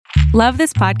Love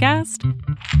this podcast?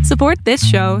 Support this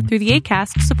show through the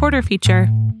Acast supporter feature.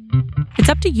 It's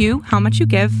up to you how much you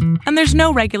give, and there's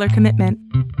no regular commitment.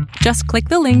 Just click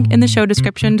the link in the show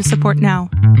description to support now.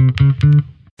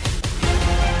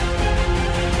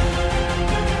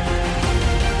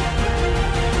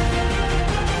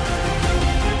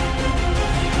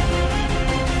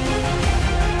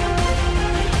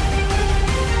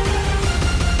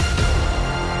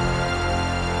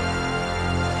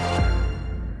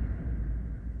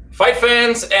 Fight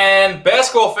fans and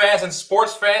basketball fans and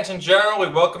sports fans in general, we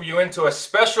welcome you into a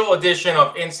special edition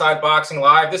of Inside Boxing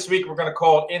Live. This week, we're going to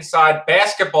call it Inside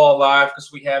Basketball Live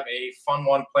because we have a fun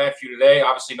one planned for you today.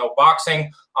 Obviously, no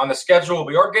boxing on the schedule.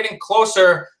 We are getting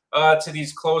closer to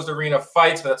these closed arena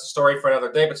fights, but that's a story for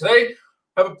another day. But today,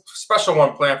 I have a special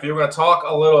one planned for you. We're going to talk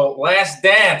a little Last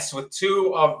Dance with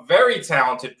two very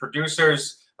talented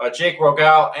producers, Jake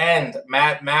Rogal and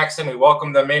Matt Maxson. We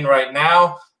welcome them in right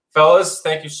now. Fellas,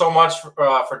 thank you so much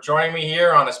for joining me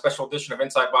here on a special edition of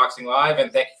Inside Boxing Live, and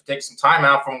thank you for taking some time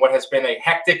out from what has been a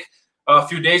hectic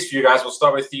few days for you guys. We'll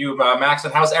start with you,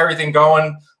 Maxson. How's everything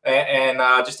going? And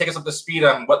just take us up to speed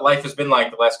on what life has been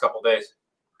like the last couple of days.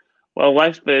 Well,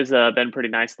 life has been pretty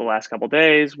nice the last couple of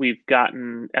days. We've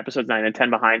gotten episodes 9 and 10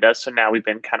 behind us, so now we've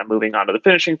been kind of moving on to the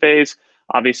finishing phase.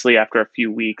 Obviously, after a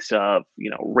few weeks of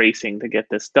racing to get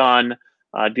this done.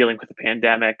 Dealing with the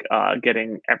pandemic,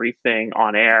 getting everything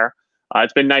on air.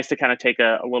 It's been nice to kind of take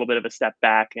a little bit of a step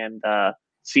back and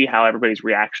see how everybody's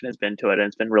reaction has been to it. And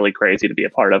it's been really crazy to be a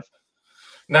part of.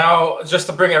 Now, just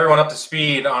to bring everyone up to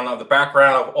speed on the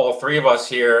background of all three of us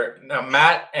here. Now,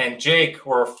 Matt and Jake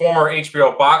were former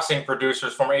HBO boxing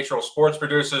producers, former HBO sports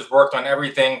producers, worked on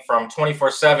everything from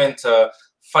 24/7 to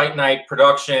Fight Night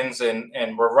Productions, and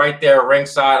we're right there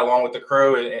ringside along with the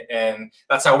crew, and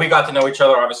that's how we got to know each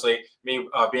other. Obviously, me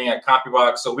being at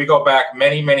CompuBox, so we go back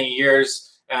many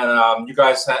years. And you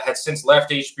guys had since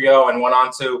left HBO and went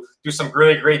on to do some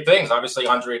really great things. Obviously,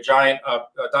 Andre the Giant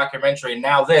documentary, and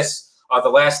now this, The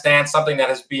Last Dance, something that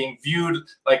is being viewed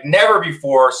like never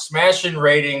before, smashing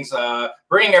ratings,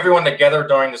 bringing everyone together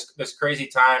during this crazy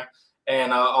time.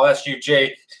 And I'll ask you,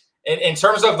 Jake. In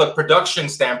terms of the production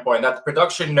standpoint, that the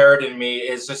production nerd in me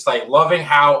is just like loving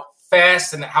how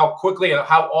fast and how quickly and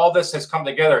how all this has come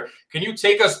together. Can you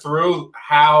take us through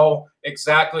how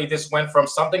exactly this went from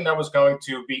something that was going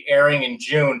to be airing in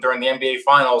June during the NBA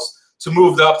Finals to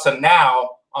moved up to now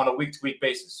on a week-to-week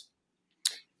basis?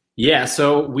 Yeah,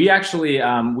 so we actually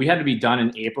we had to be done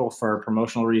in April for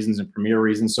promotional reasons and premiere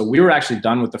reasons. So we were actually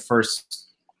done with the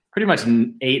first pretty much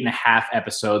 8.5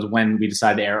 episodes when we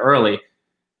decided to air early.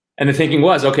 And the thinking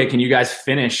was, okay, can you guys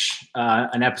finish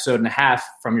an episode and a half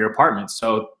from your apartment?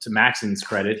 So to Maxson's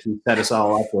credit, he set us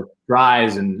all up with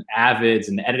drives and Avids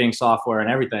and editing software and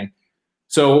everything.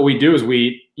 So what we do is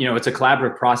it's a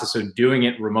collaborative process. So doing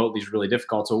it remotely is really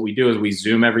difficult. So what we do is we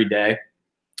Zoom every day.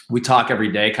 We talk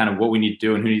every day, kind of what we need to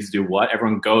do and who needs to do what.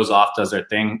 Everyone goes off, does their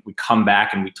thing. We come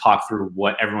back and we talk through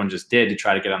what everyone just did to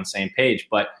try to get on the same page.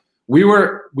 But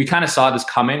we kind of saw this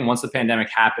coming once the pandemic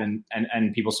happened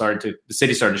and the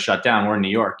city started to shut down. We're in New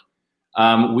York.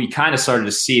 We kind of started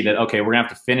to see that, okay, we're gonna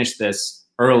have to finish this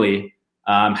early.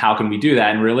 How can we do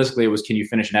that? And realistically, it was, can you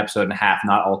finish an episode and a half,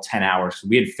 not all 10 hours?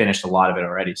 We had finished a lot of it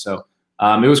already. So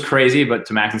it was crazy, but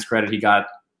to Maxson's credit, he got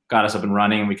us up and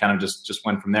running, and we kind of just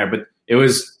went from there. But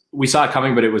we saw it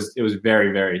coming, but it was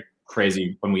very, very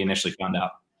crazy when we initially found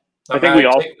out. I think we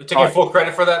all taking full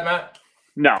credit for that, Matt.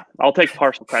 No, I'll take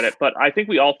partial credit, but I think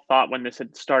we all thought when this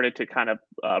had started to kind of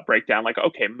break down, like,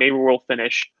 okay, maybe we'll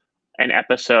finish an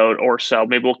episode or so.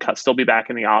 Maybe we'll still be back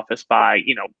in the office by,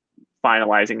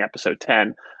 finalizing episode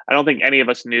 10. I don't think any of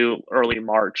us knew early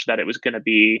March that it was going to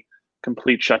be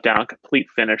complete shutdown, complete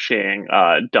finishing,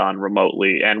 done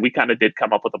remotely. And we kind of did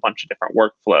come up with a bunch of different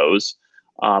workflows.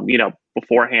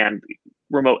 Beforehand,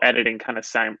 remote editing kind of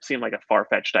seemed like a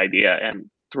far-fetched idea. And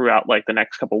throughout like the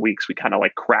next couple of weeks, we kind of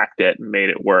like cracked it and made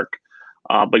it work.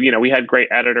 But we had great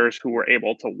editors who were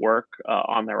able to work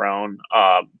on their own.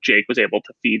 Jake was able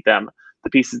to feed them the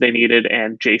pieces they needed,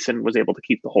 and Jason was able to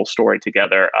keep the whole story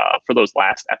together for those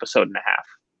last episode and a half.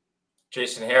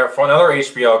 Jason Hare, for another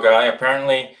HBO guy,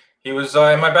 apparently he was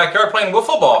in my backyard playing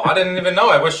wiffle ball. I didn't even know.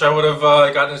 I wish I would have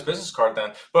gotten his business card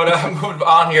then. But moving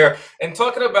on here and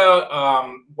talking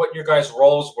about what your guys'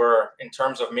 roles were in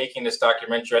terms of making this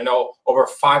documentary. I know over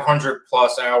 500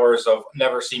 plus hours of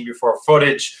never seen before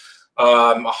footage,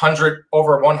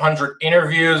 over 100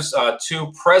 interviews,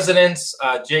 2 presidents.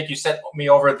 Jake, you sent me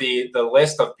over the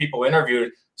list of people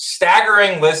interviewed.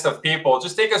 Staggering list of people.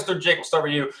 Just take us through, Jake. We'll start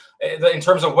with you in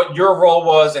terms of what your role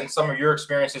was and some of your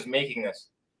experiences making this.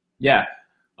 Yeah.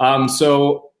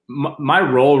 So my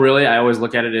role really, I always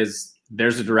look at it as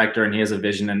there's a director and he has a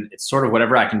vision, and it's sort of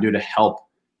whatever I can do to help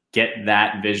get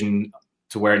that vision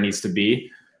to where it needs to be.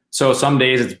 So some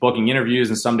days it's booking interviews,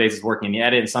 and some days it's working in the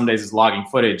edit, and some days it's logging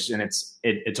footage, and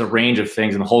it's a range of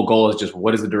things. And the whole goal is just,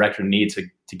 what does the director need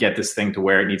to get this thing to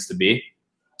where it needs to be?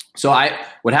 So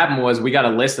what happened was, we got a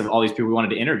list of all these people we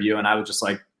wanted to interview, and I was just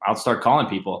like, I'll start calling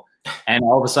people. And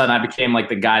all of a sudden I became like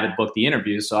the guy that booked the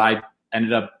interviews. So I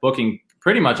ended up booking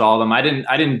pretty much all of them. I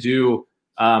didn't do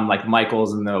like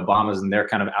Michaels and the Obamas, and they're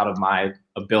kind of out of my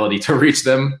ability to reach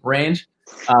them range.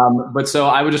 But so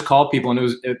I would just call people, and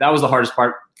that was the hardest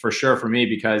part for sure for me,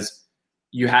 because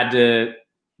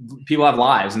people have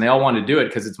lives and they all want to do it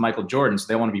because it's Michael Jordan. So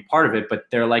they want to be part of it, but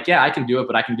they're like, yeah, I can do it,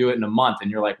 but I can do it in a month.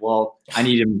 And you're like, well, I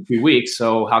need him in 2 weeks.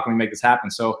 So how can we make this happen?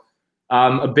 So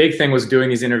a big thing was doing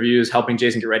these interviews, helping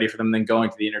Jason get ready for them, then going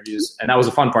to the interviews. And that was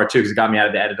a fun part too, because it got me out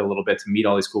of the edit a little bit to meet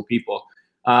all these cool people.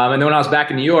 And then when I was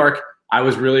back in New York, I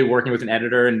was really working with an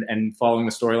editor and following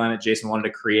the storyline that Jason wanted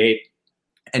to create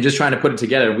and just trying to put it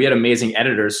together. We had amazing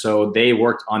editors, so they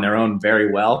worked on their own very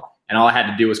well. And all I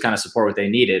had to do was kind of support what they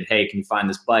needed. Hey, can you find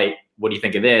this bite? What do you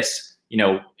think of this?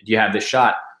 Do you have this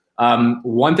shot?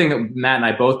 One thing that Matt and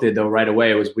I both did, though, right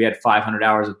away was we had 500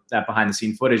 hours of that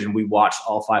behind-the-scene footage, and we watched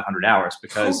all 500 hours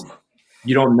because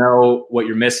you don't know what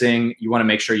you're missing. You want to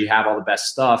make sure you have all the best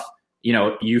stuff.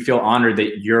 You feel honored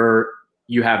that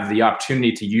you have the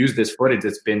opportunity to use this footage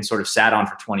that's been sort of sat on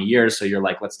for 20 years. So you're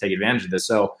like, let's take advantage of this.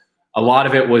 So a lot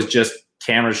of it was just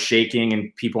cameras shaking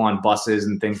and people on buses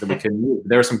and things that we couldn't use.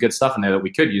 There was some good stuff in there that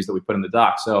we could use that we put in the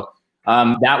doc. So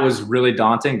that was really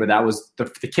daunting, but that was the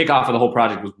kickoff of the whole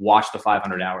project was watch the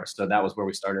 500 hours. So that was where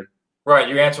we started. Right.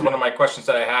 You answered one of my questions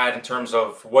that I had in terms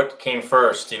of what came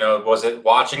first. Was it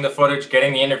watching the footage,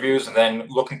 getting the interviews, and then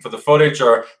looking for the footage,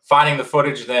 or finding the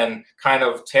footage, then kind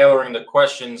of tailoring the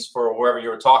questions for whoever you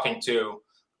were talking to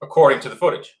according to the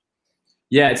footage?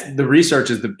 Yeah, it's the research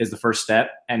is the first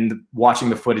step, and watching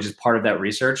the footage is part of that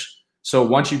research. So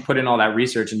once you put in all that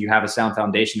research and you have a sound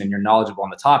foundation and you're knowledgeable on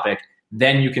the topic,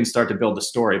 then you can start to build the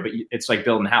story. But it's like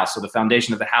building a house. So the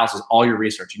foundation of the house is all your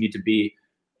research. You need to be,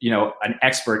 an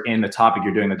expert in the topic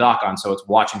you're doing the doc on. So it's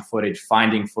watching footage,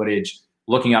 finding footage,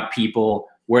 looking up people,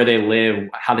 where they live,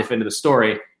 how they fit into the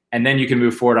story. And then you can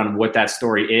move forward on what that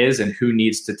story is and who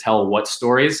needs to tell what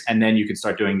stories. And then you can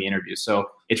start doing the interviews. So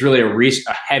it's really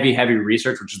a heavy, heavy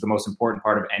research, which is the most important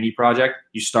part of any project.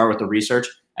 You start with the research,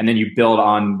 and then you build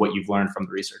on what you've learned from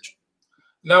the research.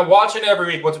 Now, watching every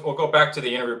week, we'll go back to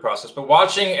the interview process, but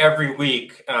watching every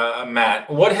week, Matt,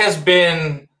 what has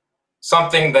been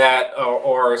something that,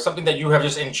 or something that you have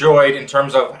just enjoyed in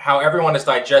terms of how everyone is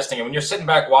digesting it? When you're sitting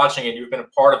back watching it, you've been a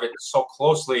part of it so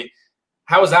closely.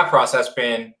 How has that process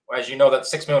been? As you know, that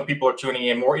 6 million people are tuning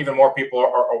in, even more people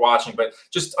are watching, but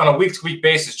just on a week-to-week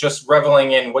basis, just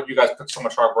reveling in what you guys put so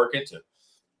much hard work into.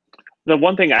 The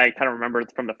one thing I kind of remember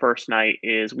from the first night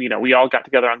is, we all got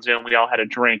together on Zoom. We all had a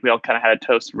drink. We all kind of had a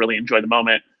toast to really enjoy the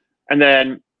moment. And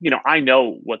then, I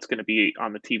know what's going to be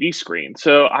on the TV screen.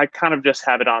 So I kind of just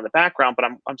have it on in the background, but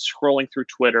I'm scrolling through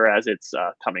Twitter as it's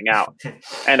coming out.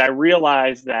 And I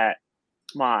realized that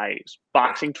my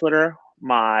boxing Twitter,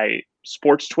 my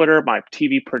sports Twitter, my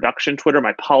TV production Twitter,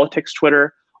 my politics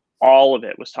Twitter, all of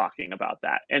it was talking about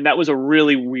that. And that was a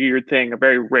really weird thing, a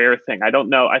very rare thing. I don't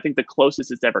know. I think the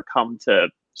closest it's ever come to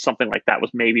something like that was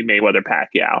maybe Mayweather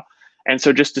Pacquiao. And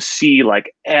so just to see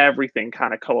like everything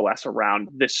kind of coalesce around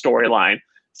this storyline,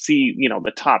 see,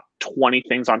 the top 20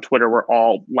 things on Twitter were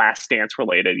all Last Dance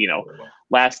related,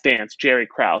 Last Dance, Jerry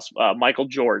Krause, Michael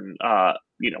Jordan,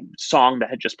 song that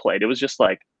had just played. It was just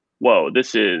like, whoa,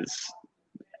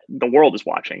 the world is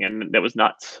watching, and that was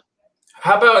nuts.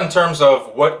 How about in terms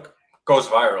of what goes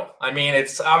viral? I mean,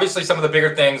 it's obviously some of the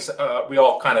bigger things we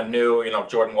all kind of knew,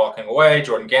 Jordan walking away,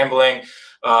 Jordan gambling,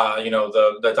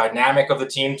 the dynamic of the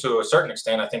team to a certain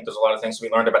extent. I think there's a lot of things we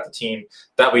learned about the team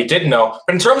that we didn't know.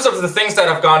 But in terms of the things that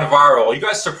have gone viral, are you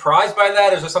guys surprised by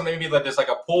that? Is there something maybe like there's like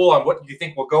a poll on what you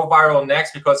think will go viral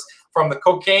next? Because from the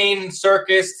cocaine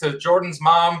circus to Jordan's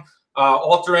mom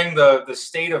altering the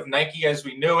state of Nike as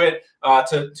we knew it,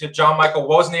 to John Michael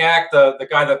Wozniak, the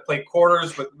guy that played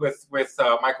quarters with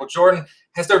Michael Jordan.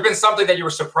 Has there been something that you were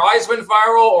surprised went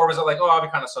viral, or was it like, oh, we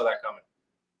kind of saw that coming?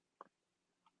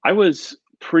 I was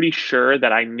pretty sure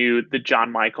that I knew the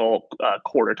John Michael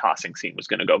quarter tossing scene was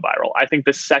going to go viral. I think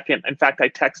in fact, I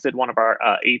texted one of our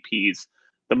APs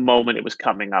the moment it was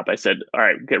coming up. I said, all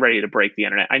right, get ready to break the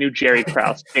internet. I knew Jerry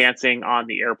Krause dancing on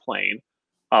the airplane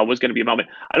was going to be a moment.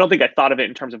 I don't think I thought of it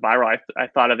in terms of viral. I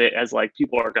thought of it as like,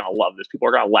 people are going to love this. People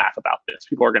are going to laugh about this.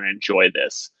 People are going to enjoy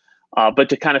this. But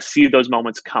to kind of see those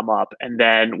moments come up, and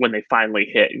then when they finally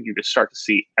hit, and you just start to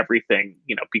see everything,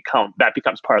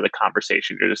 becomes part of the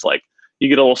conversation. You're just like, you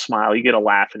get a little smile, you get a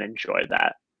laugh, and enjoy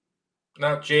that.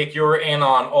 Now, Jake, you were in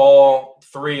on all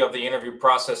 3 of the interview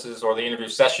processes or the interview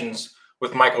sessions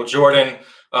with Michael Jordan.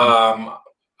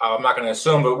 I'm not going to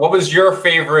assume, but what was your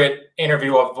favorite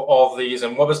interview of all of these,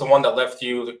 and what was the one that left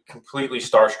you completely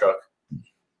starstruck?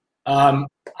 I'm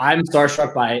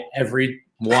starstruck by everyone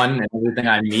and everything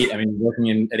I meet. I mean, working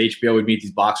at HBO, we'd meet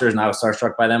these boxers, and I was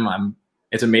starstruck by them.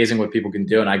 It's amazing what people can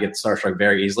do, and I get starstruck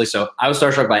very easily. So I was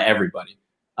starstruck by everybody.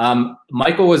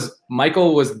 Michael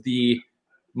was the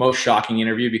most shocking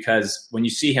interview, because when you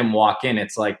see him walk in,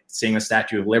 it's like seeing the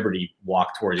Statue of Liberty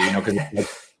walk towards you, because it's like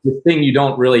this thing you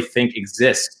don't really think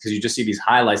exists, because you just see these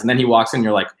highlights, and then he walks in,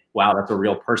 you're like, wow, that's a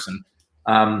real person.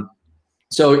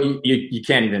 So you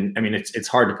can't even, I mean, it's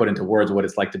hard to put into words what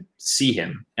it's like to see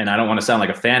him. And I don't want to sound like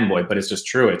a fanboy, but it's just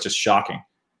true. It's just shocking.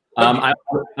 I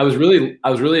was really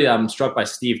struck by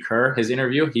Steve Kerr, his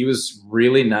interview. He was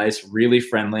really nice, really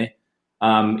friendly.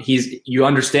 You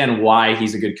understand why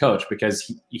he's a good coach, because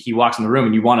he walks in the room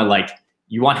and you want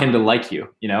him to like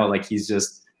you, like he's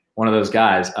just one of those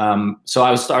guys. So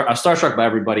I was starstruck by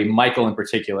everybody, Michael in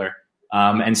particular.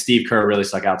 And Steve Kerr really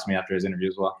stuck out to me after his interview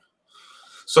as well.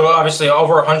 So obviously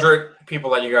over 100 people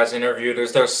that you guys interviewed,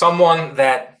 is there someone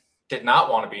that did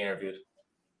not want to be interviewed?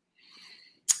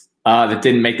 That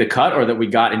didn't make the cut, or that we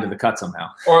got into the cut somehow?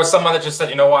 Or someone that just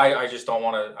said, I just don't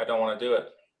want to do it.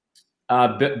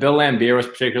 Bill Laimbeer was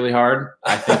particularly hard.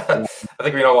 I think I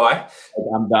think we know why.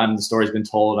 I'm done. The story's been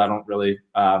told. I don't really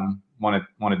want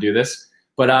to do this.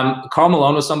 But Karl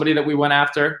Malone was somebody that we went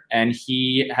after, and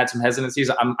he had some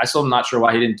hesitancies. I still am not sure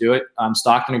why he didn't do it.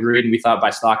 Stockton agreed, and we thought by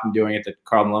Stockton doing it that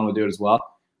Karl Malone would do it as well.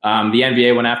 The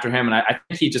NBA went after him, and I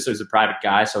think he just was a private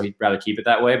guy, so he'd rather keep it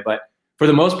that way. But for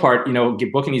the most part,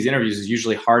 booking these interviews is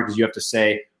usually hard, because you have to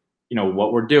say,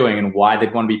 what we're doing and why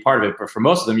they'd want to be part of it. But for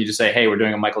most of them, you just say, hey, we're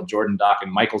doing a Michael Jordan doc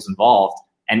and Michael's involved.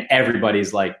 And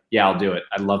everybody's like, yeah, I'll do it.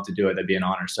 I'd love to do it. That'd be an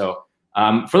honor. So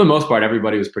for the most part,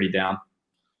 everybody was pretty down.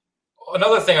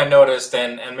 Another thing I noticed,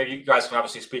 and maybe you guys can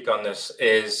obviously speak on this,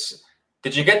 is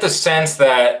did you get the sense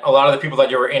that a lot of the people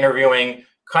that you were interviewing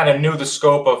kind of knew the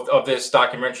scope of this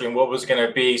documentary and what was going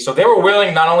to be? So they were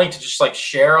willing not only to just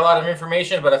share a lot of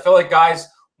information, but I feel like guys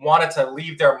wanted to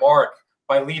leave their mark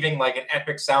by leaving an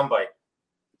epic soundbite.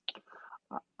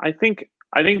 I think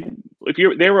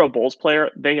if they were a Bulls player,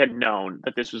 they had known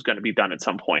that this was going to be done at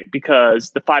some point,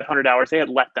 because the 500 hours, they had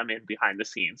let them in behind the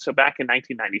scenes. So back in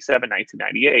 1997,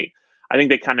 1998, I think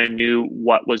they kind of knew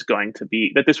what was going to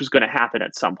be, that this was going to happen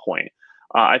at some point.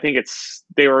 I think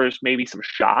there was maybe some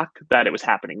shock that it was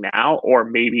happening now, or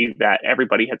maybe that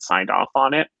everybody had signed off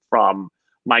on it, from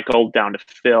Michael down to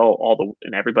Phil,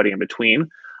 and everybody in between.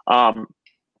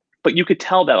 But you could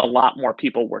tell that a lot more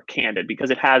people were candid, because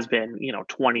it has been,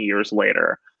 20 years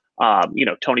later.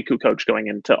 Tony Kukoc going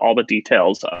into all the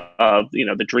details of,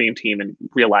 the dream team, and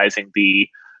realizing the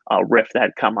rift that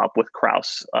had come up with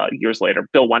Krause years later.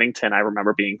 Bill Wennington, I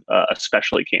remember being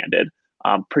especially candid,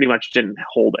 pretty much didn't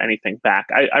hold anything back.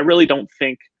 I really don't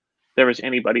think there was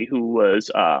anybody who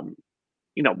was,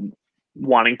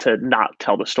 wanting to not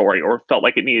tell the story or felt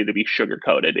like it needed to be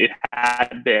sugar-coated. It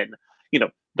had been,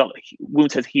 the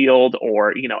wounds has healed,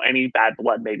 or, any bad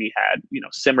blood maybe had,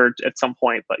 simmered at some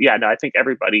point. But yeah, no, I think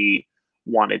everybody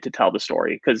wanted to tell the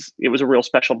story, because it was a real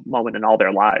special moment in all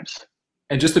their lives.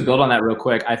 And just to build on that real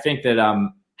quick, I think that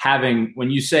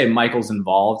when you say Michael's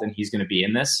involved and he's going to be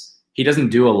in this, he doesn't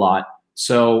do a lot.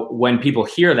 So when people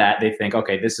hear that, they think,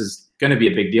 okay, this is going to be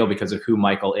a big deal because of who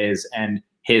Michael is and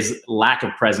his lack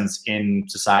of presence in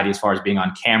society as far as being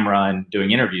on camera and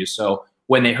doing interviews. So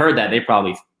when they heard that, they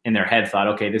probably in their head thought,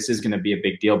 okay, this is going to be a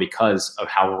big deal because of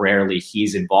how rarely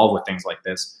he's involved with things like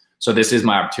this. So this is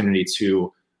my opportunity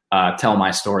to tell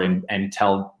my story and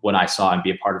tell what I saw and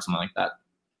be a part of something like that.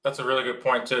 That's a really good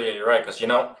point too. Yeah, you're right, because you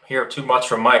don't hear too much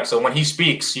from Mike. So when he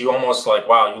speaks, you almost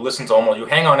wow, you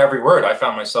hang on every word. I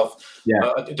found myself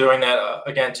doing that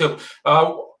again too.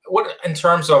 What in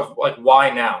terms of why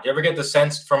now? Do you ever get the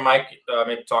sense from Mike,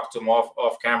 maybe talk to him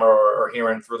off camera or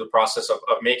hearing through the process of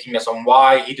making this, on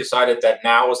why he decided that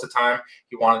now was the time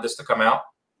he wanted this to come out?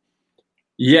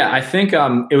 Yeah, I think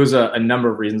it was a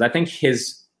number of reasons. I think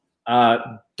his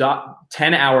 10-hour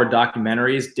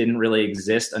documentaries didn't really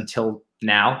exist until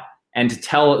now. And to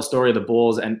tell a story of the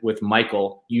Bulls and with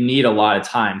Michael, you need a lot of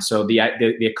time. So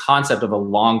the concept of a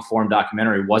long form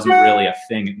documentary wasn't really a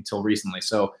thing until recently.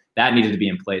 So that needed to be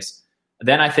in place.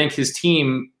 Then I think his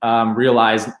team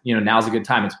realized, now's a good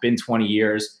time. It's been 20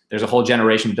 years. There's a whole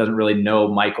generation who doesn't really know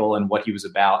Michael and what he was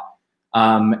about.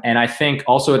 And I think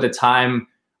also at the time,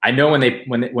 I know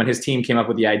when his team came up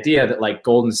with the idea that like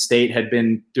Golden State had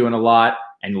been doing a lot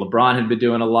and LeBron had been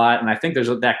doing a lot, and I think there's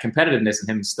that competitiveness in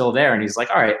him still there, and he's like,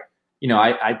 all right,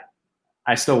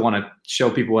 I still want to show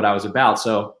people what I was about.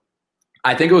 So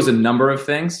I think it was a number of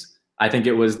things. I think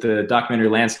it was the documentary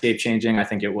landscape changing. I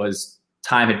think it was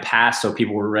time had passed, so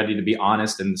people were ready to be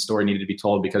honest, and the story needed to be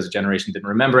told because a generation didn't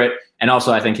remember it. And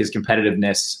also, I think his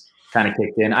competitiveness kind of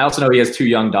kicked in. I also know he has 2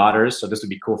 young daughters, so this would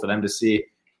be cool for them to see.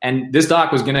 And this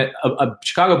doc was a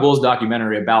Chicago Bulls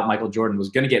documentary about Michael Jordan was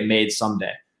gonna get made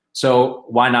someday. So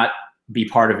why not be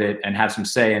part of it and have some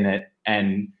say in it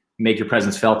and make your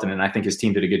presence felt in it? And I think his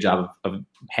team did a good job of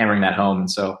hammering that home.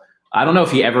 And so I don't know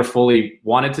if he ever fully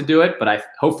wanted to do it, but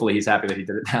hopefully he's happy that he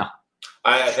did it now.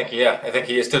 I think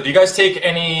he is too. Do you guys take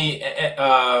any,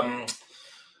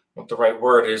 what the right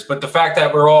word is, but the fact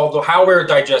that how we're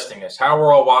digesting this, how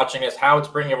we're all watching this, how it's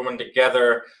bringing everyone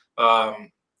together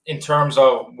in terms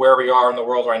of where we are in the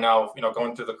world right now,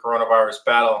 going through the coronavirus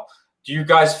battle. Do you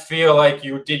guys feel like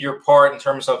you did your part in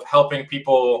terms of helping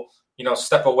people,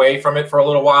 step away from it for a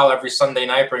little while every Sunday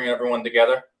night, bringing everyone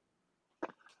together?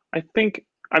 I think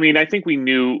we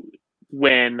knew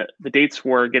when the dates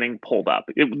were getting pulled up.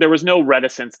 There was no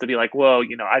reticence to be like, whoa,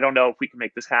 I don't know if we can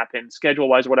make this happen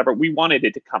schedule-wise or whatever. We wanted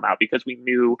it to come out because we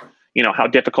knew, how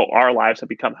difficult our lives have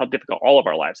become, how difficult all of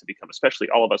our lives have become, especially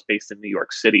all of us based in New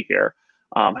York City here,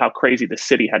 how crazy the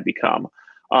city had become.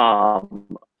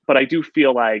 But I do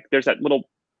feel like there's that little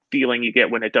feeling you get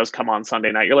when it does come on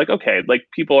Sunday night. You're like, okay, like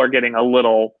people are getting a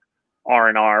little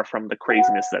R&R from the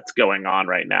craziness that's going on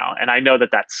right now. And I know that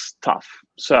that's tough.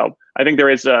 So I think there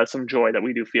is some joy that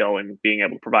we do feel in being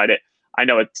able to provide it. I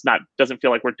know doesn't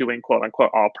feel like we're doing quote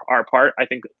unquote our part. I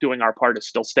think doing our part is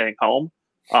still staying home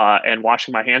and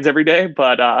washing my hands every day.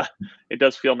 But it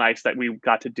does feel nice that we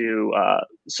got to do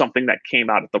something that came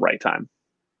out at the right time.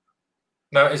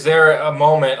 Now, is there a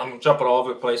moment, I'm jumping all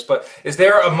over the place, but is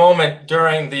there a moment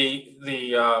during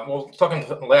we're talking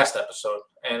the last episode,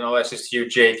 and I'll ask this to you,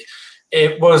 Jake.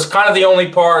 It was kind of the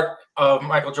only part of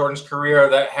Michael Jordan's career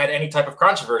that had any type of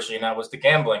controversy, and that was the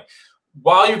gambling.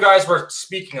 While you guys were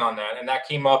speaking on that, and that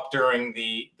came up during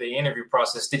the interview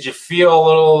process, did you feel a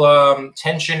little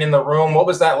tension in the room? What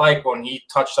was that like when he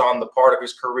touched on the part of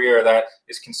his career that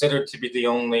is considered to be the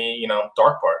only,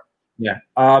 dark part? Yeah,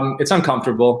 it's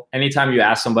uncomfortable. Anytime you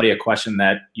ask somebody a question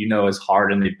that is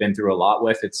hard and they've been through a lot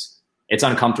with, it's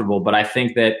uncomfortable. But I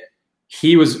think that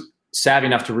he was savvy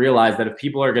enough to realize that if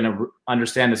people are going to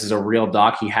understand this is a real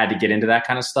doc, he had to get into that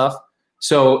kind of stuff.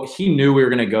 So he knew we were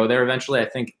going to go there eventually. I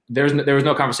think there was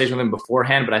no conversation with him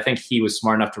beforehand, but I think he was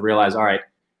smart enough to realize, all right,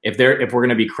 if we're going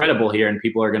to be credible here and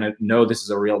people are going to know this is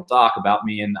a real doc about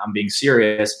me and I'm being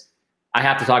serious, I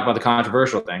have to talk about the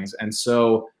controversial things. And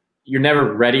so you're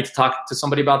never ready to talk to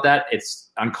somebody about that. It's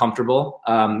uncomfortable.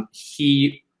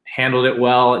 He handled it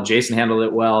well. Jason handled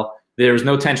it well. There was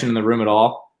no tension in the room at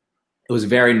all. It was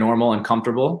very normal and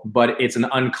comfortable, but it's an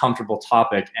uncomfortable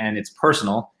topic and it's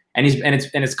personal. And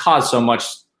it's caused so much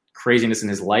craziness in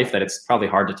his life that it's probably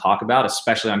hard to talk about,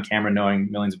 especially on camera,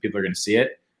 knowing millions of people are going to see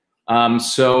it.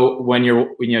 So when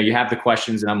you have the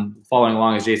questions and I'm following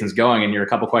along as Jason's going and you're a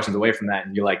couple questions away from that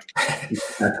and you're like,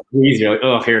 you're like,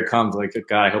 oh, here it comes. Like,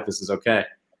 God, I hope this is okay.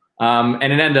 And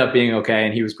it ended up being okay.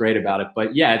 And he was great about it,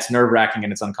 but yeah, it's nerve wracking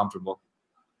and it's uncomfortable.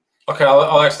 Okay.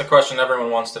 I'll ask the question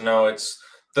everyone wants to know. It's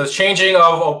the changing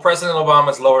of President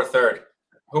Obama's lower third.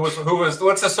 What's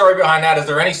the story behind that? Is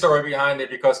there any story behind it?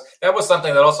 Because that was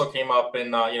something that also came up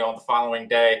in, the following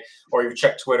day, or you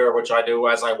check Twitter, which I do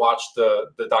as I watch the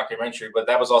documentary, but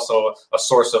that was also a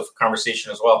source of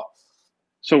conversation as well.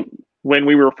 So when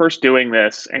we were first doing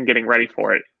this and getting ready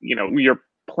for it, we are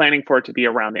planning for it to be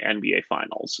around the NBA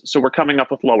finals. So we're coming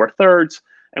up with lower thirds.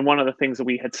 And one of the things that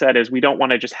we had said is we don't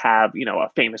want to just have, a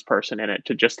famous person in it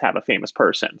to just have a famous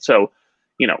person. So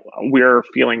we're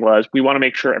feeling was we want to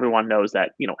make sure everyone knows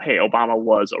that, hey, Obama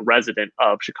was a resident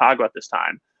of Chicago at this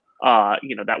time.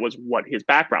 That was what his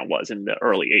background was in the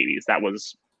early 80s. That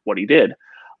was what he did.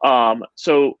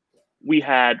 So we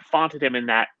had fonted him in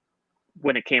that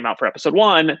when it came out for episode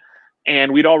 1.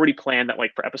 And we'd already planned that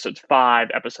like for episodes 5,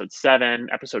 episode 7,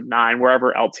 episode 9,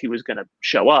 wherever else he was going to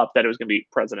show up, that it was going to be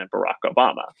President Barack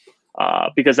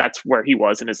Obama, because that's where he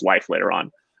was in his life later on.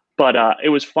 But it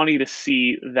was funny to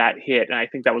see that hit. And I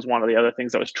think that was one of the other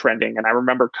things that was trending. And I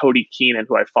remember Cody Keenan,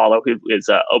 who I follow, who is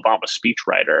an Obama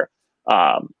speechwriter,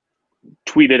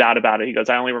 tweeted out about it. He goes,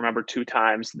 I only remember 2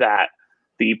 times that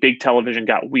the big television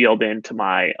got wheeled into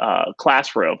my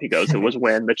classroom. He goes, it was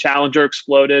when the Challenger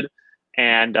exploded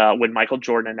and when Michael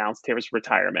Jordan announced his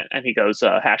retirement. And he goes,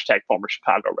 hashtag former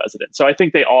Chicago resident. So I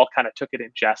think they all kind of took it in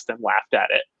jest and laughed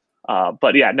at it.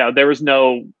 But yeah, no, there was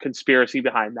no conspiracy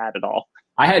behind that at all.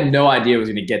 I had no idea it was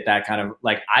going to get that kind of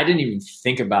like, I didn't even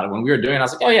think about it when we were doing it. I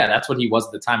was like, oh yeah, that's what he was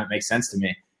at the time. It makes sense to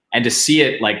me. And to see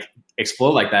it like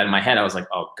explode like that in my head, I was like,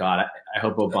 oh God, I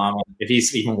hope Obama, if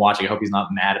he's even watching, I hope he's not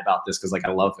mad about this because like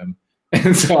I love him.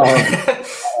 And so I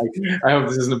hope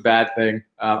this isn't a bad thing.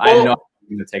 I didn't know I was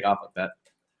going to take off like that.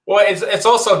 Well, it's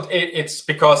also it's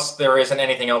because there isn't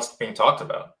anything else being talked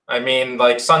about. I mean,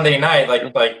 like Sunday night,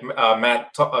 like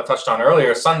Matt touched on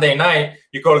earlier, Sunday night,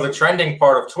 you go to the trending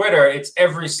part of Twitter, it's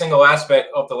every single aspect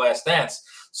of The Last Dance.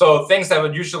 So things that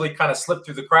would usually kind of slip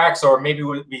through the cracks or maybe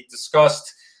would be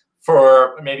discussed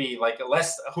for maybe like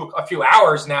a few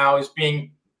hours now is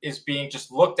being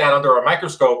just looked at under a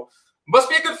microscope. Must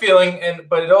be a good feeling,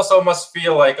 but it also must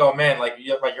feel like, oh man, like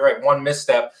you're right, one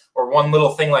misstep or one little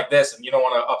thing like this, and you don't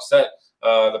want to upset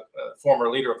the former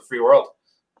leader of the free world.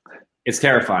 It's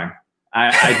terrifying.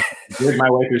 I did my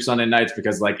way through Sunday nights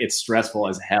because like it's stressful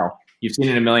as hell. You've seen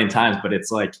it a million times, but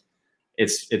it's like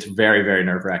it's very, very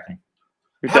nerve wracking.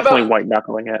 You're definitely white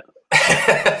knuckling it.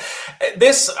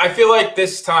 I feel like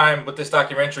this time with this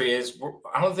documentary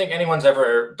I don't think anyone's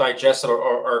ever digested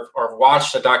or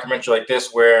watched a documentary like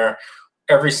this where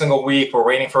every single week we're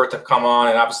waiting for it to come on,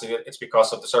 and obviously it's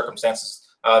because of the circumstances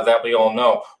that we all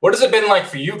know. What has it been like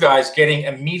for you guys getting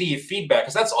immediate feedback?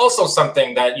 Because that's also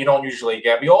something that you don't usually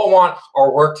get. We all want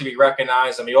our work to be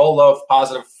recognized, and we all love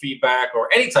positive feedback or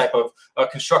any type of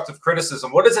constructive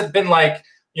criticism. What has it been like,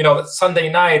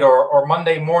 Sunday night or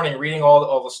Monday morning, reading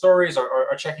all the stories or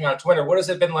checking on Twitter? What has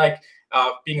it been like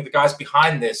being the guys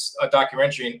behind this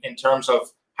documentary in terms of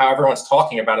how everyone's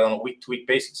talking about it on a week-to-week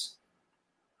basis?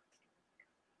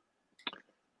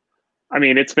 I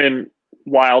mean, it's been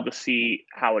wild to see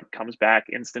how it comes back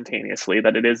instantaneously,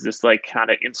 that it is this like kind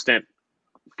of instant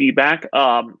feedback.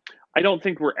 I don't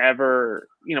think we're ever,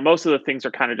 most of the things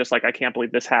are kind of just like, I can't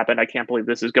believe this happened. I can't believe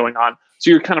this is going on. So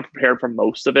you're kind of prepared for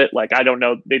most of it. Like, I don't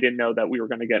know. They didn't know that we were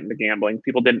going to get into gambling.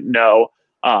 People didn't know,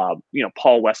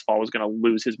 Paul Westphal was going to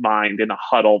lose his mind in a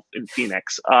huddle in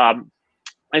Phoenix.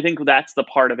 I think that's the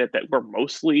part of it that we're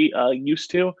mostly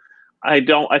used to. I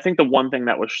think the one thing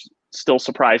that was still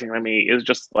surprising to me is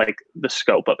just like the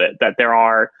scope of it, that there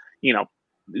are,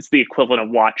 it's the equivalent of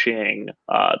watching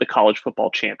the college football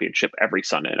championship every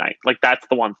Sunday night. Like that's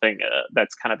the one thing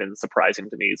that's kind of been surprising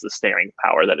to me is the staying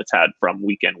power that it's had from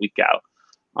week in, week out.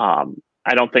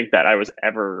 I don't think that I was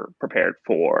ever prepared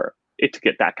for it to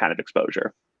get that kind of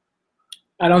exposure.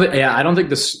 I don't think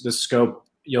the scope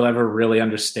you'll ever really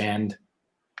understand,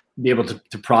 be able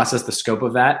to process the scope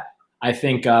of that. I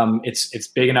think it's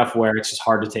big enough where it's just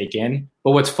hard to take in.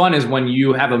 But what's fun is when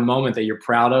you have a moment that you're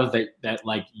proud of that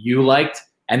like you liked,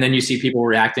 and then you see people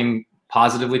reacting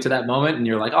positively to that moment, and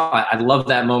you're like, oh, I love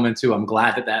that moment too. I'm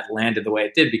glad that landed the way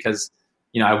it did because,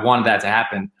 I wanted that to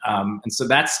happen. And so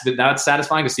that's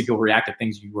satisfying to see people react to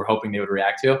things you were hoping they would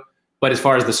react to. But as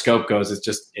far as the scope goes,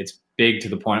 it's big to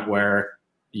the point where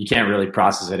you can't really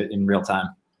process it in real time.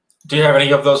 Do you have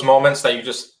any of those moments that you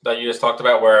just talked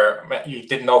about where you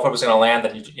didn't know if it was going to land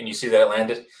and you see that it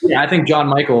landed? Yeah, I think John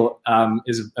Michael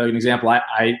is an example.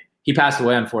 He passed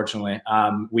away, unfortunately.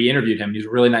 We interviewed him. He's a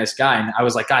really nice guy. And I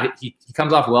was like, God, he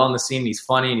comes off well in the scene. He's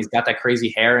funny and he's got that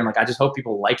crazy hair. And like, I just hope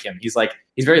people like him. He's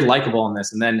very likable in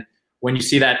this. And then when you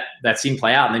see that scene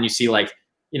play out and then you see like,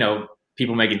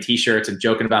 people making t-shirts and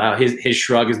joking about how his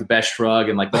shrug is the best shrug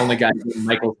and like the only guy in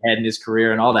Michael's head in his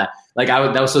career and all that. Like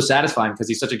that was so satisfying because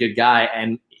he's such a good guy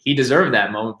and he deserved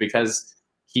that moment because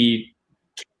he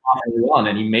came off really well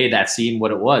and he made that scene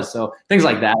what it was. So things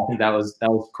like that, I think that was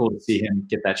cool to see him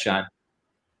get that shine.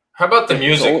 How about the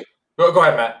music? Go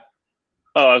ahead, Matt.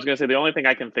 Oh, I was going to say the only thing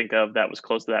I can think of that was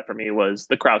close to that for me was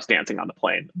the Krause dancing on the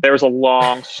plane. There was a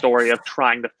long story of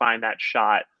trying to find that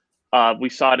shot. We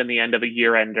saw it in the end of a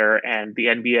year-ender, and the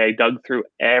NBA dug through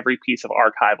every piece of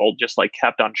archival, just like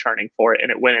kept on churning for it,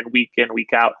 and it went in,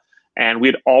 week out. And we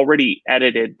had already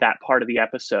edited that part of the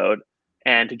episode.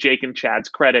 And to Jake and Chad's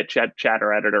credit, Chad,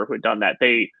 our editor, who had done that,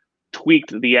 they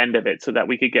tweaked the end of it so that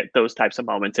we could get those types of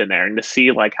moments in there. And to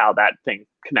see like how that thing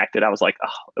connected, I was like,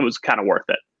 oh, it was kind of worth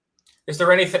it. Is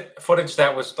there any footage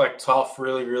that was like tough,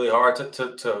 really, really hard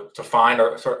to find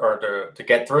or to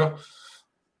get through?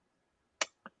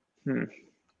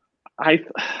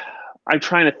 I'm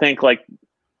trying to think. Like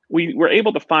we were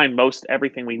able to find most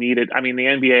everything we needed. I mean, the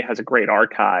NBA has a great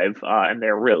archive, and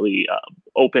they're really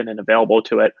open and available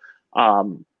to it.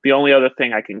 The only other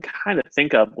thing I can kind of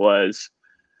think of was,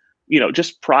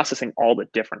 just processing all the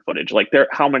different footage. Like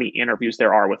how many interviews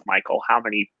there are with Michael, how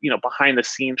many, behind the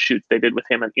scenes shoots they did with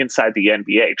him inside the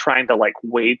NBA, trying to like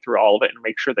wade through all of it and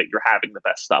make sure that you're having the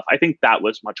best stuff. I think that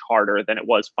was much harder than it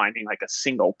was finding like a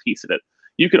single piece of it.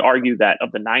 you could argue that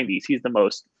of the 90s, he's the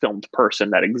most filmed person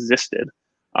that existed.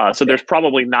 So there's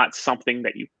probably not something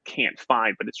that you can't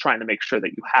find, but it's trying to make sure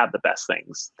that you have the best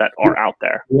things that are out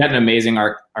there. We had an amazing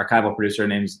archival producer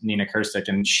named Nina Kirstick,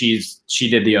 and she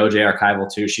did the OJ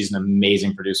archival too. She's an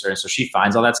amazing producer, and so she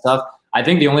finds all that stuff. I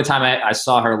think the only time I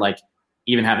saw her like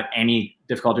even have any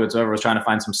difficulty whatsoever was trying to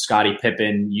find some Scottie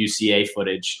Pippen UCA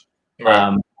footage.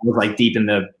 Right. It was like deep in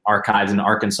the archives in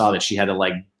Arkansas that she had to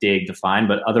like dig to find,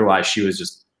 but otherwise she was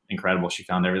just incredible. She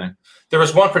found everything. There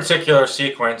was one particular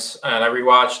sequence, and I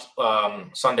rewatched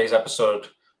Sunday's episode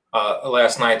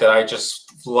last night that I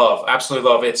just love, absolutely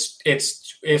love.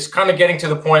 It's kind of getting to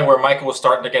the point where Michael was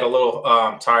starting to get a little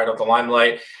tired of the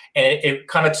limelight, and it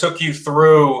kind of took you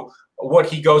through what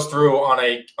he goes through on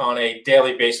a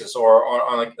daily basis or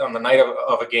on the night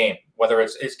of a game, whether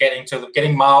it's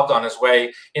getting mobbed on his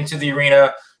way into the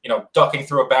arena, ducking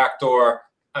through a back door.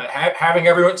 Having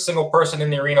every single person in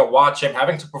the arena watch him,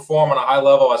 having to perform on a high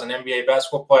level as an NBA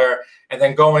basketball player, and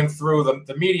then going through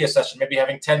the media session, maybe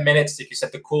having 10 minutes, like you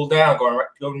said, to cool down, going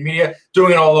to media,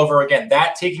 doing it all over again.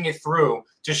 That taking it through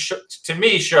to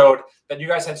me showed that you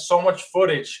guys had so much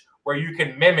footage where you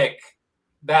can mimic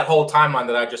that whole timeline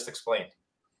that I just explained.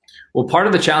 Well, part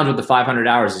of the challenge with the 500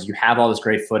 hours is you have all this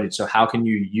great footage, so how can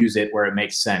you use it where it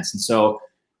makes sense? And so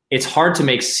it's hard to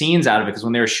make scenes out of it because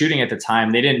when they were shooting at the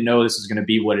time, they didn't know this was going to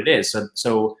be what it is.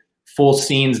 So full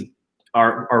scenes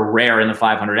are rare in the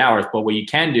 500 hours. But what you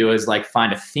can do is like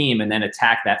find a theme and then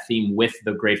attack that theme with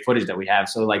the great footage that we have.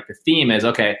 So like the theme is,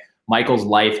 okay, Michael's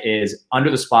life is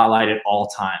under the spotlight at all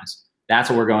times. That's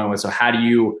what we're going with. So how do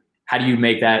you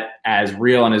make that as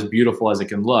real and as beautiful as it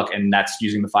can look? And that's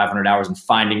using the 500 hours and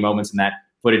finding moments in that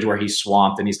footage where he's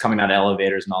swamped and he's coming out of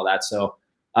elevators and all that. So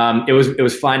it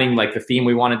was finding like the theme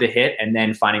we wanted to hit and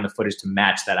then finding the footage to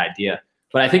match that idea.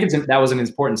 But I think that was an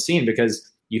important scene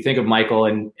because you think of Michael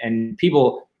and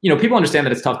people, people understand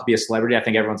that it's tough to be a celebrity. I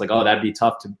think everyone's like, oh, that'd be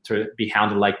tough to be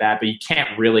hounded like that. But you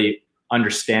can't really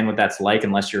understand what that's like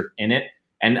unless you're in it.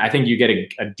 And I think you get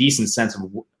a decent sense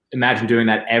of, imagine doing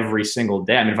that every single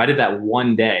day. I mean, if I did that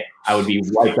one day, I would be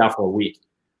wiped out for a week,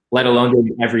 let alone doing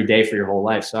it every day for your whole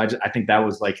life. So I think that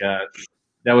was like a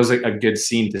good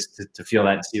scene to feel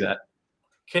that and see that.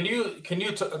 Can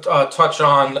you touch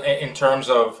on in terms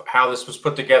of how this was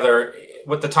put together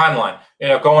with the timeline?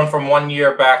 Going from 1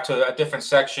 year back to a different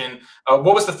section.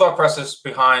 What was the thought process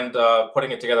behind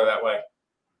putting it together that way?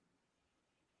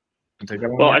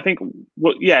 Well, I think,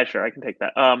 yeah, sure, I can take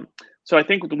that. So I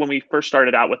think when we first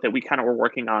started out with it, we kind of were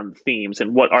working on themes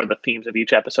and what are the themes of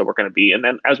each episode we're going to be. And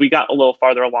then as we got a little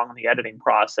farther along in the editing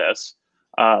process,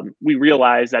 we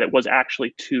realized that it was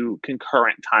actually two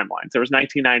concurrent timelines. There was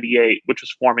 1998, which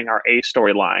was forming our A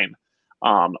storyline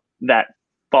that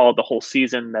followed the whole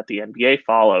season that the NBA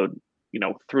followed,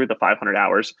 through the 500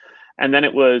 hours. And then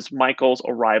it was Michael's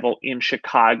arrival in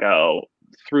Chicago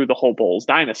through the whole Bulls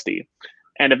dynasty.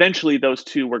 And eventually those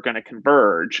two were going to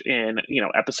converge in,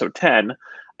 episode 10.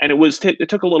 And it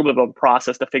took a little bit of a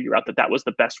process to figure out that was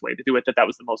the best way to do it, that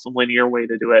was the most linear way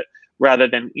to do it, rather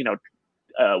than,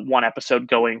 one episode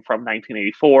going from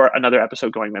 1984, another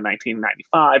episode going to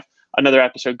 1995, another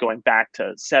episode going back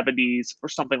to 70s or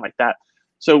something like that.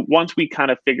 So once we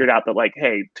kind of figured out that like,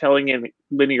 hey, telling it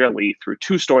linearly through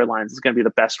two storylines is going to be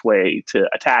the best way to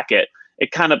attack it,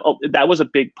 that was a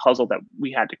big puzzle that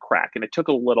we had to crack. And it took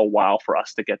a little while for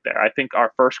us to get there. I think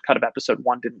our first cut of episode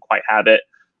 1 didn't quite have it.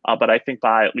 But I think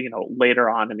by, later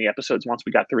on in the episodes, once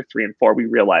we got through 3 and 4, we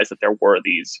realized that there were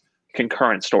these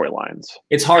concurrent storylines.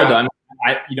 It's hard though. I mean,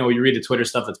 you read the Twitter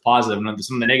stuff that's positive, and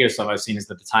some of the negative stuff I've seen is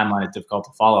that the timeline is difficult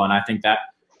to follow. And I think that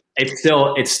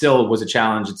it still was a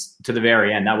challenge. It's to the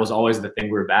very end. That was always the thing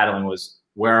we were battling was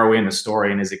where are we in the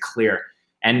story and is it clear?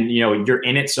 And, you're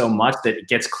in it so much that it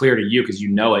gets clear to you because you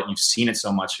know it, you've seen it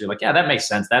so much. You're like, yeah, that makes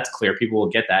sense. That's clear. People will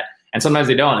get that. And sometimes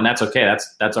they don't. And that's okay.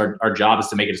 That's our job is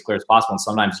to make it as clear as possible. And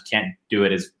sometimes you can't do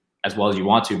it as well as you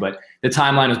want to. But the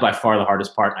timeline is by far the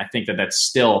hardest part. And I think that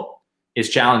still is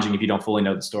challenging if you don't fully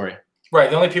know the story. Right.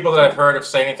 The only people that I've heard of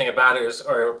say anything about it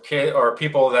are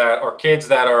kids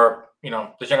that are,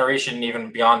 the generation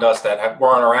even beyond us that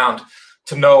weren't around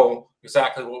to know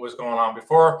exactly what was going on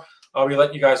before. We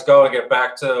let you guys go and get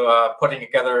back to putting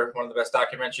together one of the best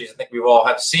documentaries I think we've all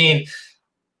have seen.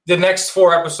 The next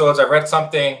 4 episodes, I read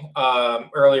something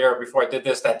earlier before I did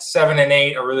this, that 7 and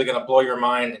 8 are really going to blow your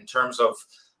mind in terms of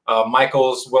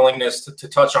Michael's willingness to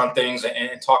touch on things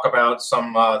and talk about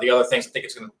some the other things. I think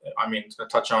it's going to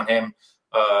touch on him,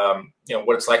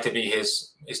 what it's like to be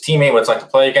his teammate, what it's like to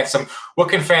play against him. What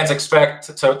can fans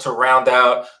expect to round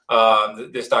out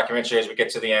this documentary as we get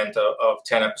to the end of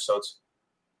 10 episodes?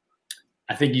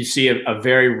 I think you see a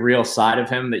very real side of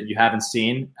him that you haven't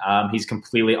seen. He's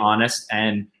completely honest,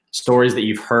 and stories that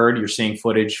you've heard, you're seeing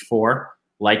footage for,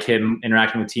 like him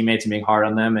interacting with teammates and being hard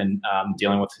on them, and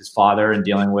dealing with his father and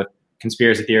dealing with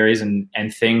conspiracy theories and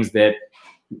things that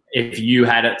if you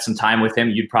had some time with him,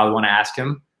 you'd probably want to ask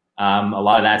him. A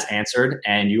lot of that's answered,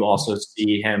 and you also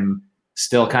see him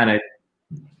still kind of,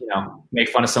 make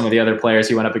fun of some of the other players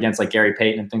he went up against, like Gary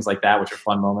Payton and things like that, which are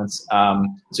fun moments. So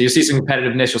you'll see some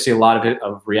competitiveness. You'll see a lot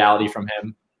of reality from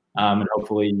him, and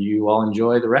hopefully you all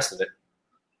enjoy the rest of it.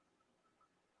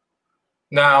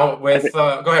 Now, go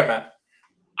ahead, Matt.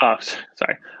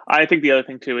 Sorry. I think the other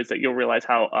thing too is that you'll realize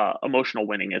how emotional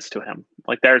winning is to him.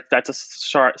 Like that's a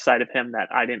side of him that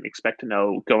I didn't expect to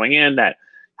know going in. That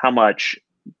how much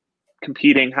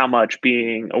competing, how much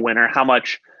being a winner, how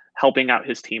much helping out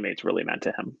his teammates really meant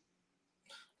to him.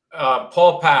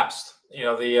 Paul Pabst,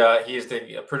 he's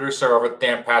the producer over at the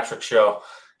Dan Patrick Show.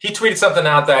 He tweeted something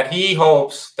out that he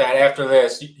hopes that after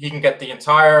this, he can get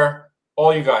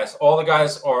all the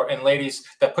guys and ladies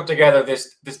that put together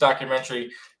this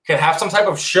documentary can have some type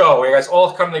of show where you guys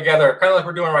all come together, kind of like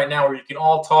we're doing right now, where you can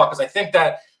all talk. Because I think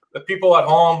that the people at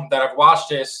home that have watched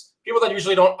this, people that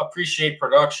usually don't appreciate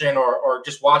production or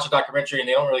just watch a documentary and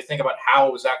they don't really think about how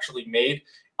it was actually made,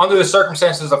 under the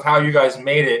circumstances of how you guys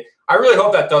made it, I really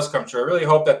hope that does come true. I really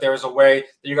hope that there's a way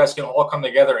that you guys can all come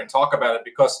together and talk about it,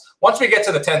 because once we get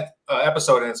to the 10th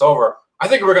episode and it's over, I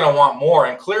think we're going to want more.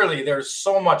 And clearly there's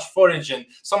so much footage and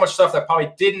so much stuff that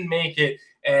probably didn't make it.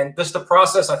 And just the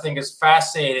process, I think, is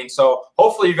fascinating. So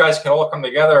hopefully you guys can all come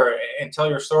together and tell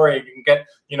your story. You can get,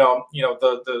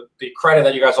 the credit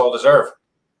that you guys all deserve.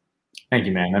 Thank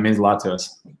you, man. That means a lot to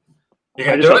us. You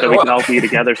can do it. We can all be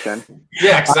together, Sen.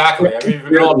 Yeah, exactly. I mean,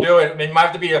 we all do it. I mean, it might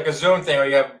have to be like a Zoom thing where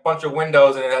you have a bunch of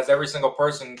windows and it has every single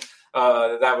person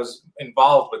that was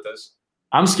involved with this.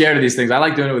 I'm scared of these things. I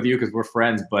like doing it with you because we're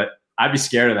friends, but I'd be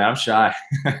scared of that. I'm shy.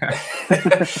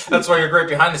 That's why you're great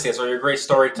behind the scenes. So you're a great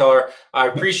storyteller. I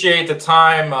appreciate the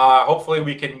time. Hopefully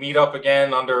we can meet up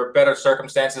again under better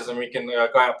circumstances and we can go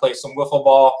out and play some wiffle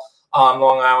ball on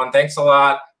Long Island. Thanks a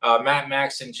lot, Matt,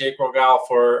 Max, and Jake Rogal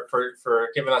for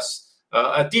giving us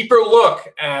a deeper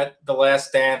look at The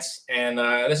Last Dance. And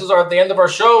this is the end of our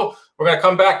show. We're going to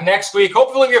come back next week.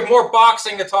 Hopefully we have more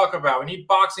boxing to talk about. We need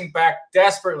boxing back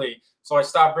desperately. So I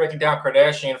stopped breaking down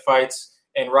Kardashian fights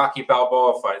and Rocky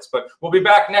Balboa fights. But we'll be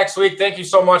back next week. Thank you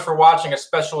so much for watching a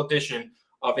special edition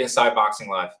of Inside Boxing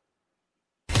Live.